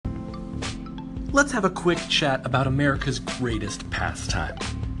let's have a quick chat about America's greatest pastime.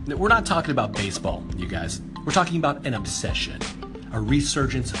 We're not talking about baseball, you guys. We're talking about an obsession, a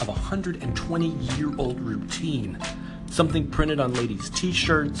resurgence of a 120-year-old routine, something printed on ladies'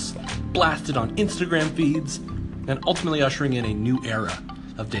 t-shirts, blasted on Instagram feeds, and ultimately ushering in a new era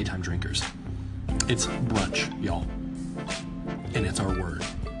of daytime drinkers. It's brunch, y'all. And it's our word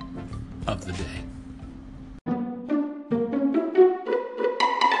of the day.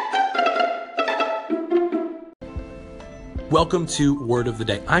 Welcome to Word of the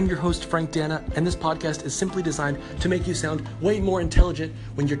Day. I'm your host, Frank Dana, and this podcast is simply designed to make you sound way more intelligent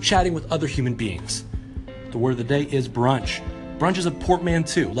when you're chatting with other human beings. The word of the day is brunch. Brunch is a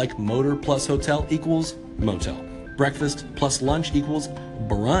portmanteau, like motor plus hotel equals motel. Breakfast plus lunch equals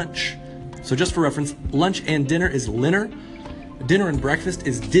brunch. So just for reference, lunch and dinner is linner, dinner and breakfast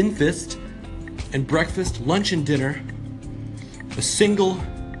is dinfist, and breakfast, lunch, and dinner, a single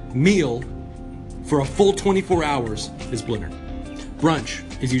meal for a full 24 hours is blinner. Brunch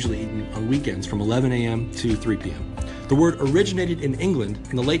is usually eaten on weekends from 11 a.m. to 3 p.m. The word originated in England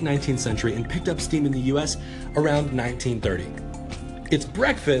in the late 19th century and picked up steam in the U.S. around 1930. It's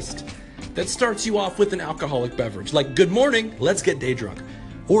breakfast that starts you off with an alcoholic beverage, like good morning, let's get day drunk.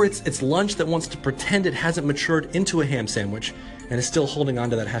 Or it's lunch that wants to pretend it hasn't matured into a ham sandwich and is still holding on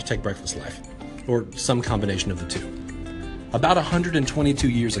to that hashtag breakfast life, or some combination of the two. About 122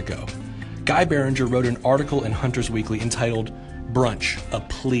 years ago, Guy Barringer wrote an article in Hunter's Weekly entitled Brunch, a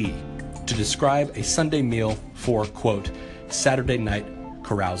Plea, to describe a Sunday meal for, quote, Saturday night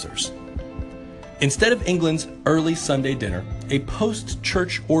carousers. Instead of England's early Sunday dinner, a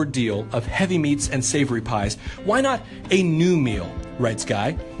post-church ordeal of heavy meats and savory pies, why not a new meal, writes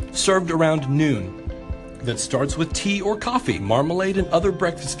Guy, served around noon, that starts with tea or coffee, marmalade, and other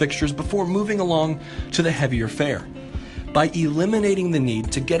breakfast fixtures before moving along to the heavier fare. By eliminating the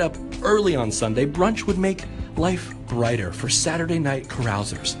need to get up early on Sunday, brunch would make life brighter for Saturday night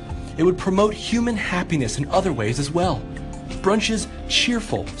carousers. It would promote human happiness in other ways as well. Brunch is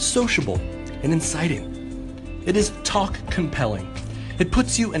cheerful, sociable, and inciting. It is talk compelling. It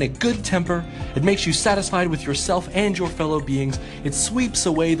puts you in a good temper. It makes you satisfied with yourself and your fellow beings. It sweeps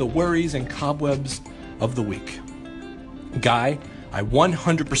away the worries and cobwebs of the week. Guy, I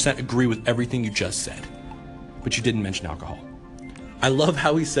 100% agree with everything you just said. But you didn't mention alcohol. I love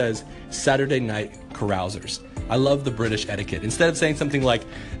how he says Saturday night carousers. I love the British etiquette. Instead of saying something like,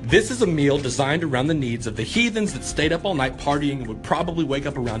 this is a meal designed around the needs of the heathens that stayed up all night partying and would probably wake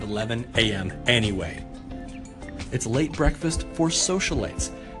up around 11 a.m. anyway. It's late breakfast for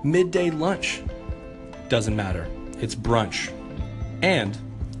socialites. Midday lunch. Doesn't matter. It's brunch. And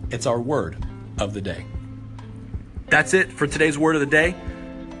it's our word of the day. That's it for today's word of the day.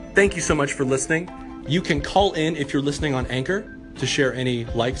 Thank you so much for listening. You can call in if you're listening on Anchor to share any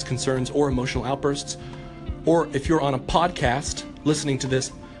likes, concerns, or emotional outbursts. Or if you're on a podcast listening to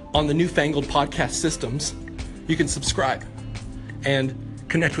this on the newfangled podcast systems, you can subscribe and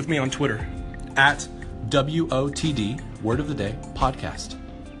connect with me on Twitter at WOTD, Word of the Day Podcast.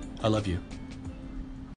 I love you.